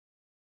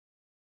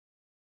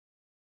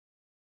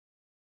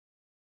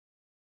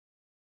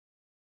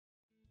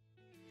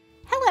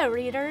Hello,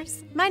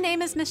 readers. My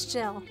name is Miss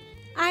Jill.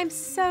 I'm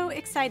so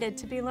excited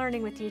to be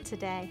learning with you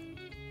today.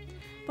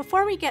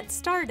 Before we get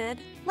started,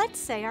 let's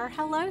say our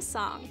hello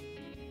song.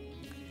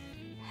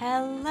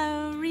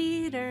 Hello,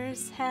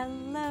 readers.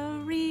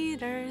 Hello,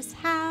 readers.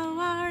 How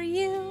are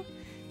you?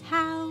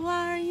 How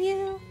are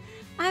you?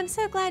 I'm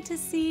so glad to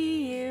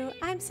see you.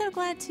 I'm so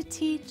glad to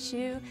teach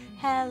you.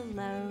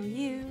 Hello,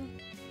 you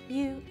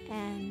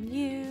and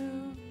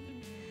you.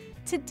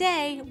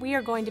 Today, we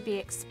are going to be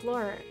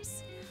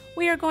explorers.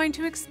 We are going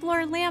to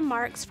explore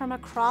landmarks from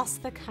across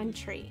the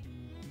country.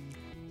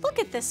 Look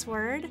at this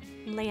word,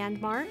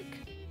 landmark.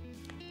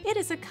 It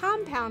is a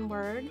compound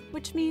word,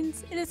 which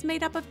means it is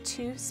made up of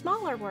two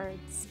smaller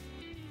words.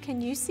 Can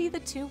you see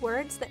the two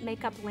words that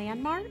make up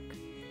landmark?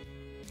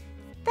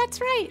 That's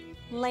right,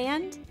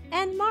 land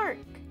and mark.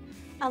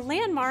 A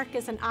landmark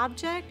is an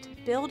object,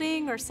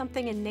 building, or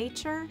something in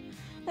nature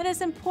that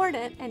is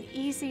important and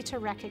easy to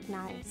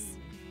recognize.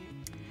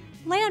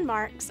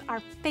 Landmarks are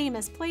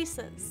famous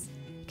places.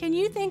 Can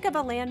you think of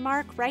a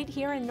landmark right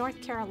here in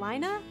North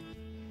Carolina?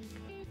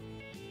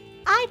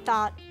 I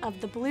thought of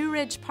the Blue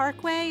Ridge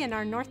Parkway in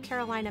our North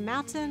Carolina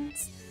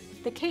mountains,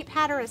 the Cape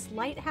Hatteras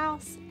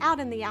Lighthouse out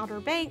in the Outer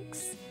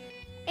Banks,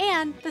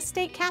 and the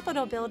State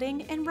Capitol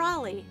building in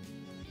Raleigh.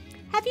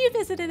 Have you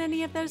visited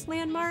any of those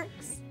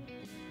landmarks?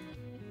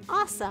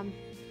 Awesome!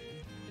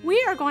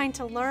 We are going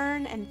to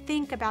learn and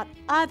think about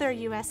other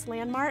U.S.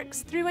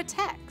 landmarks through a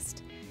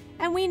text,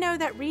 and we know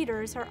that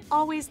readers are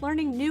always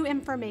learning new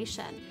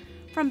information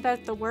from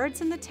both the words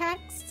in the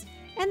text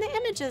and the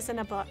images in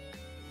a book.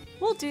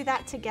 We'll do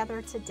that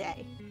together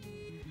today.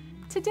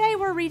 Today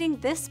we're reading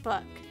this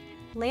book,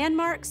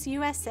 Landmarks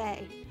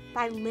USA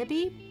by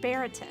Libby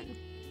Barreton.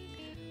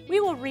 We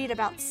will read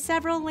about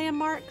several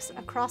landmarks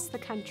across the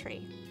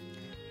country.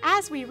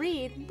 As we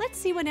read, let's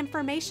see what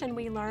information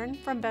we learn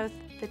from both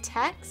the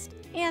text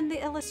and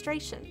the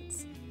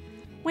illustrations.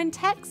 When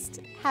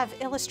texts have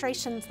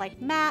illustrations like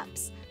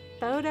maps,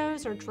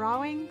 photos, or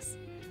drawings,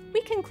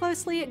 we can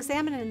closely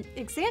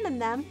examine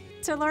them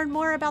to learn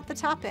more about the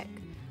topic,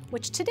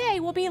 which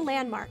today will be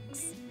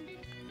landmarks.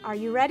 Are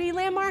you ready,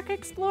 landmark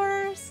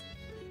explorers?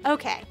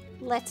 Okay,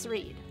 let's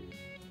read.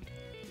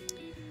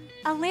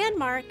 A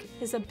landmark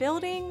is a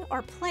building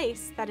or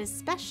place that is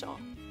special.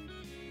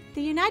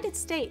 The United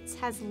States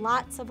has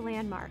lots of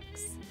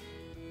landmarks.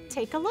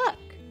 Take a look.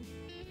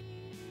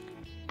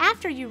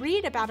 After you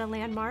read about a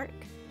landmark,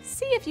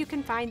 see if you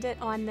can find it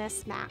on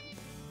this map.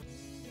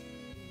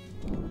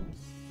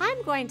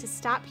 I'm going to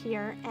stop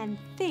here and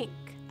think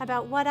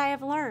about what I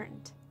have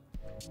learned.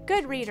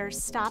 Good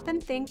readers stop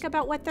and think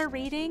about what they're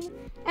reading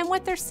and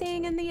what they're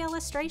seeing in the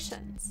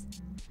illustrations.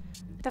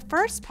 The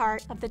first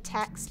part of the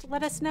text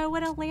let us know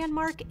what a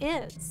landmark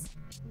is.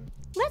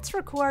 Let's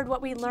record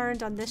what we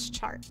learned on this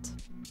chart.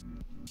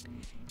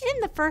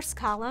 In the first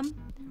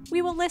column,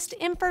 we will list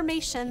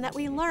information that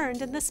we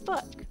learned in this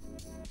book.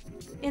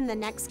 In the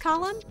next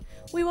column,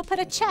 we will put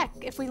a check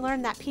if we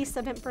learned that piece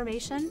of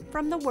information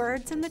from the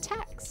words in the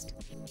text.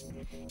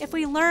 If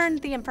we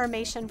learned the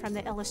information from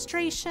the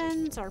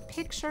illustrations or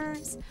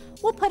pictures,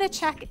 we'll put a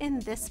check in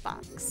this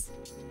box.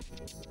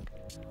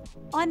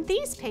 On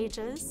these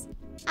pages,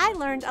 I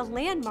learned a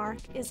landmark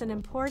is an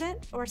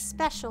important or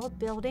special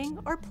building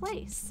or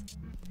place.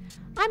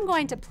 I'm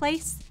going to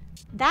place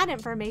that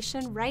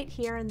information right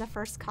here in the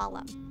first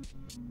column.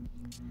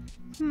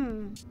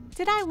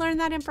 Did I learn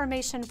that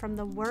information from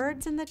the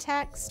words in the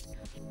text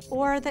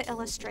or the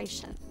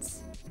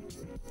illustrations?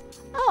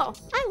 Oh,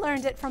 I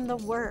learned it from the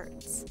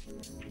words.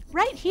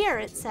 Right here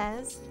it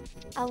says,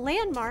 a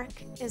landmark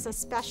is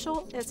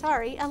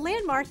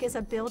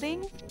a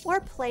building or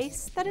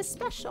place that is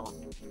special.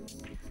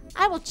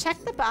 I will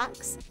check the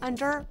box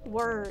under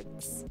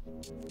words.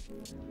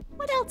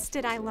 What else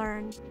did I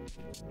learn?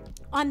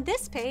 On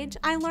this page,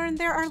 I learned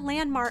there are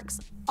landmarks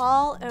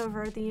all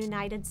over the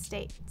United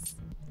States.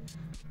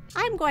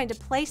 I'm going to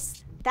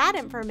place that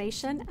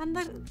information in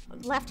the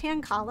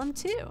left-hand column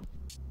too.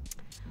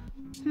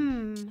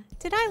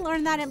 Did I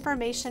learn that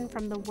information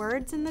from the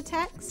words in the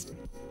text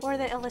or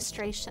the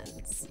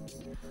illustrations?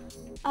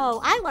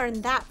 Oh, I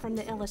learned that from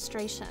the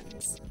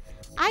illustrations.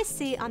 I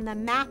see on the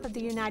map of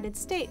the United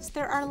States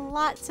there are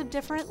lots of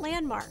different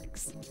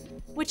landmarks,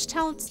 which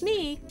tells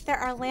me there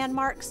are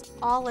landmarks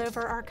all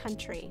over our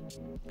country.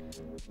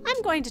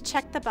 I'm going to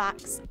check the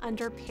box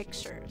under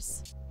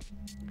pictures.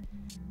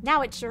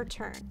 Now it's your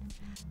turn.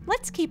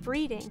 Let's keep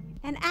reading,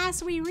 and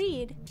as we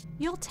read,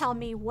 you'll tell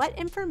me what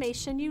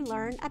information you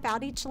learn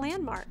about each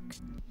landmark.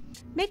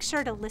 Make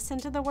sure to listen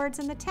to the words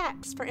in the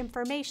text for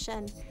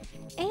information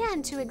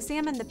and to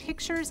examine the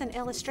pictures and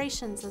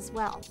illustrations as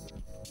well.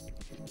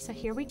 So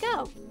here we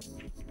go.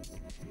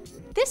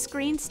 This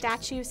green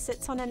statue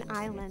sits on an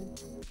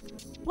island.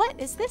 What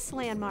is this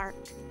landmark?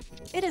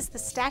 It is the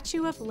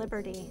Statue of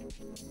Liberty.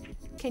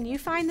 Can you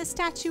find the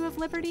Statue of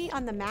Liberty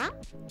on the map?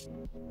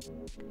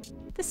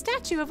 The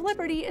Statue of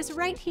Liberty is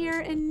right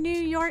here in New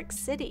York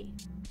City.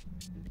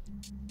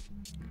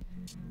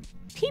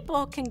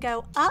 People can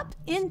go up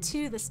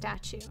into the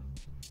statue.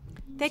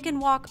 They can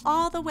walk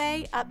all the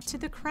way up to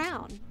the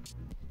crown.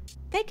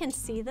 They can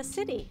see the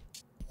city.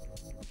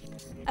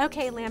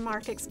 Okay,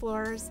 landmark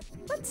explorers,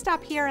 let's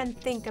stop here and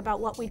think about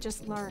what we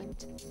just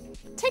learned.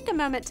 Take a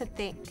moment to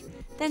think,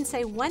 then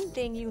say one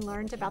thing you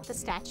learned about the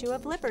Statue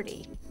of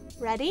Liberty.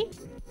 Ready?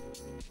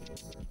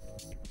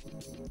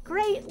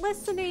 Great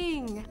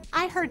listening!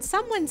 I heard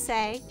someone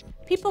say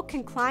people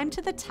can climb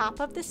to the top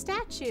of the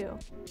statue.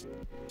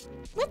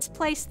 Let's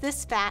place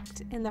this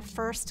fact in the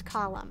first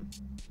column.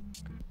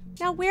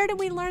 Now, where did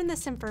we learn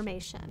this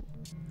information?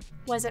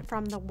 Was it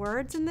from the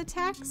words in the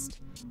text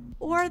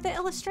or the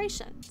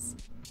illustrations?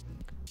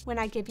 When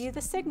I give you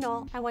the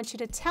signal, I want you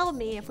to tell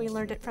me if we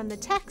learned it from the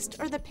text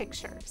or the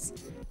pictures.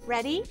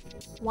 Ready?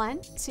 1,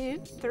 2,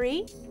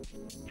 3.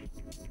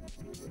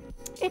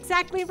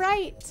 Exactly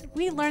right.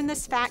 We learned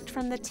this fact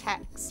from the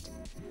text.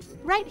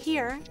 Right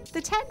here,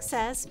 the text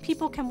says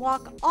people can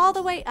walk all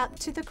the way up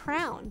to the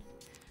crown,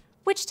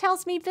 which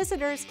tells me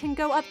visitors can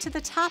go up to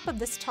the top of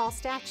this tall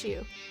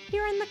statue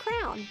here in the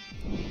crown.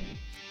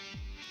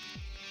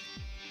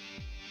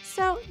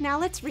 So now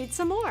let's read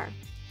some more.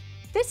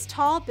 This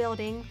tall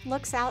building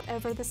looks out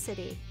over the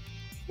city.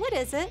 What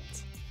is it?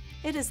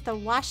 It is the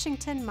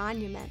Washington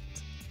Monument.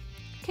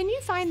 Can you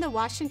find the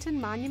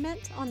Washington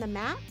Monument on the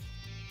map?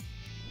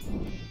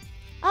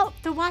 Oh,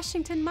 the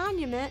Washington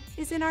Monument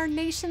is in our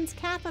nation's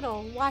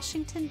capital,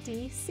 Washington,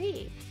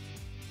 D.C.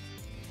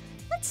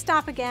 Let's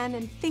stop again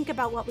and think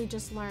about what we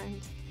just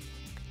learned.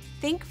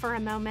 Think for a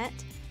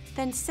moment,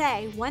 then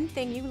say one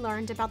thing you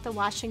learned about the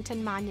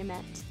Washington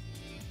Monument.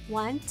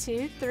 1,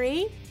 2,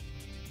 3.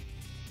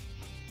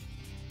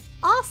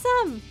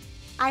 Awesome!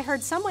 I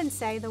heard someone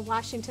say the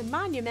Washington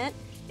Monument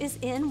is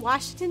in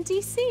Washington,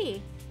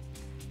 D.C.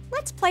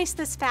 Let's place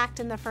this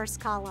fact in the first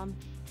column.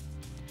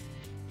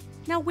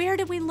 Now, where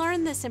did we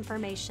learn this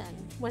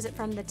information? Was it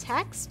from the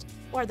text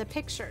or the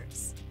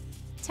pictures?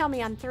 Tell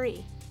me on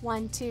 3.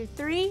 1, 2,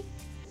 3.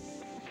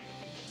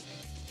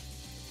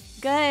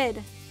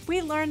 Good.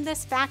 We learned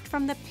this fact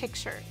from the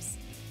pictures.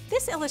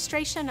 This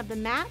illustration of the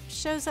map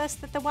shows us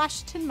that the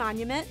Washington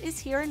Monument is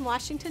here in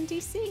Washington,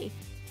 D.C.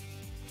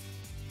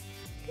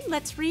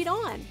 Let's read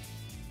on.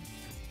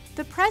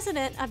 The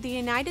President of the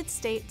United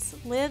States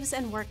lives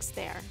and works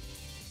there.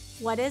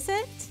 What is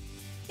it?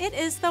 It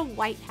is the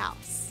White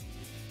House.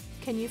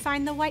 Can you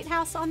find the White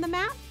House on the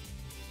map?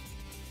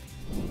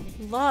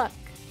 Look,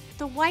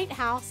 the White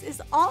House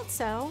is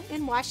also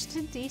in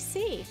Washington,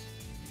 D.C.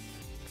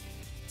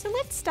 So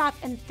let's stop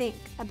and think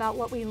about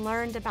what we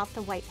learned about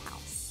the White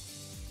House.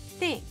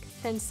 Think,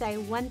 then say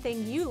one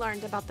thing you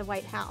learned about the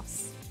White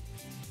House.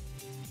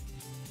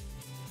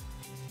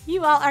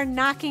 You all are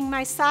knocking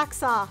my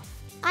socks off.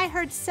 I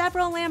heard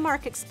several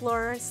landmark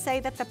explorers say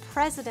that the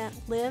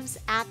president lives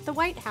at the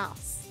White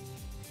House.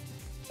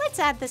 Let's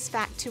add this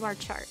fact to our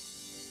chart.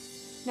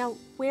 Now,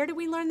 where do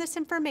we learn this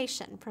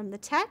information? From the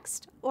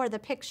text or the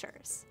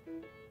pictures?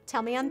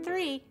 Tell me on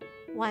 3.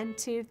 1,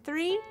 2,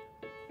 3.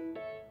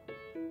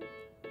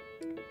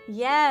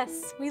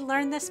 Yes, we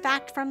learned this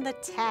fact from the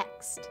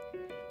text.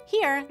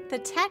 Here, the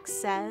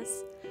text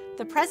says,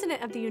 the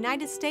President of the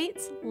United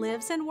States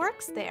lives and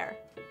works there.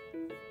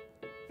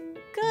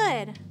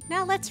 Good.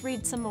 Now let's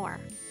read some more.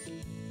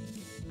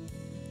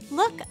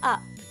 Look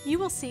up. You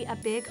will see a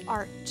big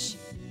arch.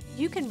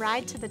 You can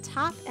ride to the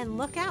top and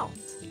look out.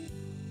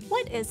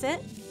 What is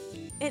it?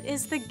 It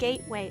is the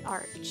Gateway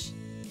Arch.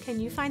 Can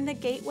you find the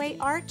Gateway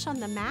Arch on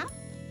the map?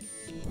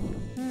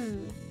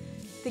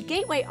 The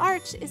Gateway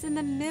Arch is in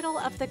the middle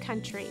of the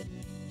country,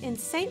 in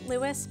St.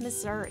 Louis,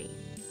 Missouri.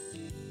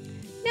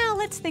 Now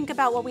let's think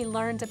about what we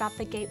learned about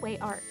the Gateway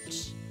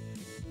Arch.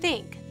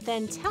 Think,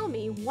 then tell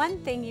me one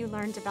thing you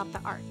learned about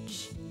the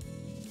arch.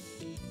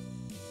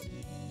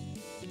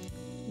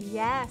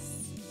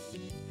 Yes.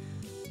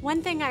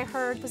 One thing I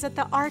heard was that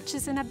the arch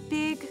is in a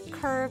big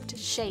curved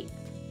shape.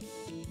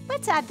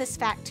 Let's add this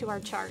fact to our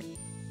chart.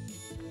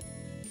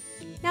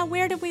 Now,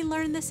 where did we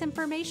learn this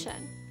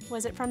information?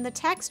 Was it from the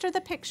text or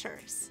the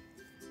pictures?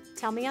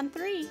 Tell me on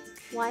 3.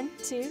 1,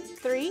 2,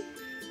 3.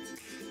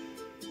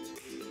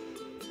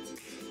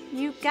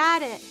 You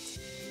got it.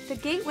 The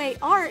Gateway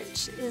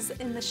Arch is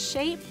in the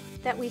shape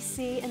that we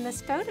see in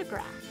this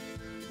photograph.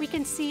 We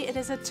can see it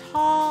is a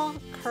tall,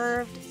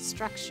 curved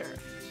structure.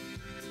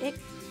 It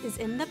is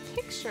in the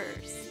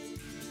pictures.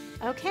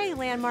 Okay,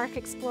 landmark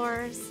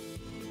explorers,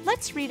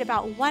 let's read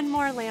about one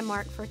more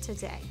landmark for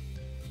today.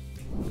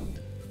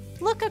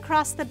 Look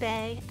across the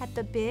bay at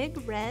the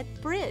big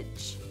red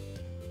bridge.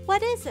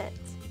 What is it?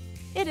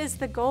 It is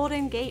the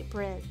Golden Gate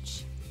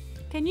Bridge.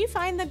 Can you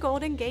find the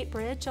Golden Gate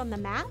Bridge on the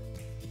map?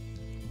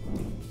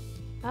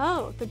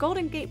 Oh, the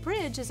Golden Gate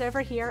Bridge is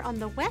over here on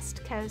the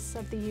west coast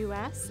of the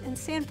U.S. in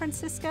San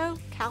Francisco,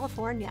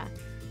 California.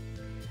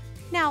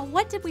 Now,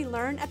 what did we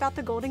learn about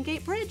the Golden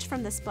Gate Bridge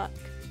from this book?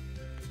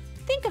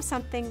 Think of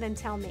something, then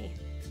tell me.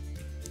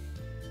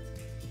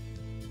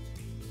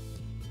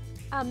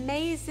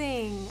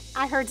 Amazing!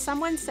 I heard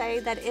someone say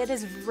that it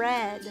is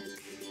red.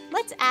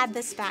 Let's add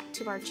this fact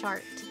to our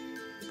chart.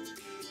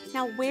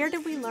 Now, where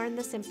did we learn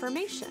this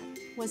information?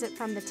 Was it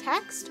from the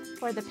text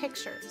or the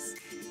pictures?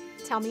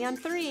 Tell me on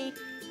 3.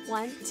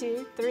 1,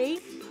 2, 3.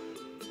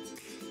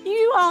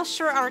 You all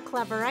sure are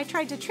clever. I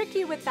tried to trick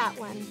you with that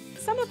one.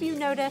 Some of you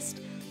noticed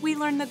we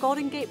learned the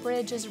Golden Gate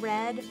Bridge is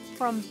read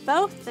from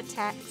both the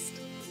text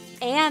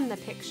and the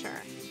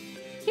picture.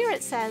 Here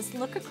it says,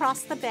 look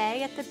across the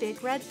bay at the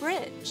big red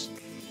bridge.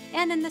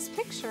 And in this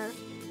picture,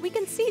 we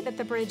can see that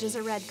the bridge is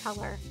a red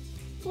color.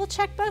 We'll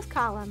check both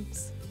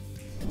columns.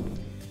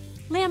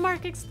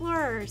 Landmark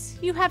Explorers,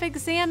 you have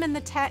examined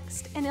the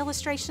text and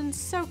illustrations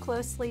so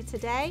closely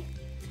today.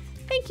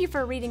 Thank you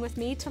for reading with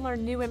me to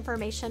learn new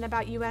information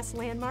about U.S.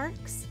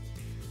 landmarks.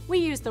 We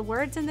use the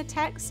words in the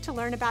text to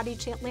learn about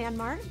each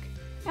landmark,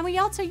 and we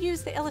also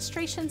use the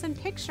illustrations and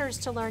pictures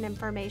to learn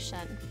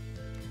information.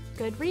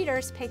 Good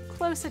readers pay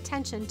close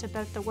attention to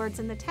both the words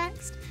in the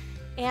text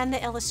and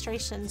the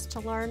illustrations to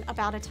learn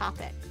about a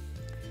topic.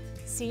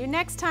 See you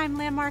next time,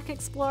 Landmark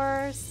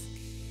Explorers!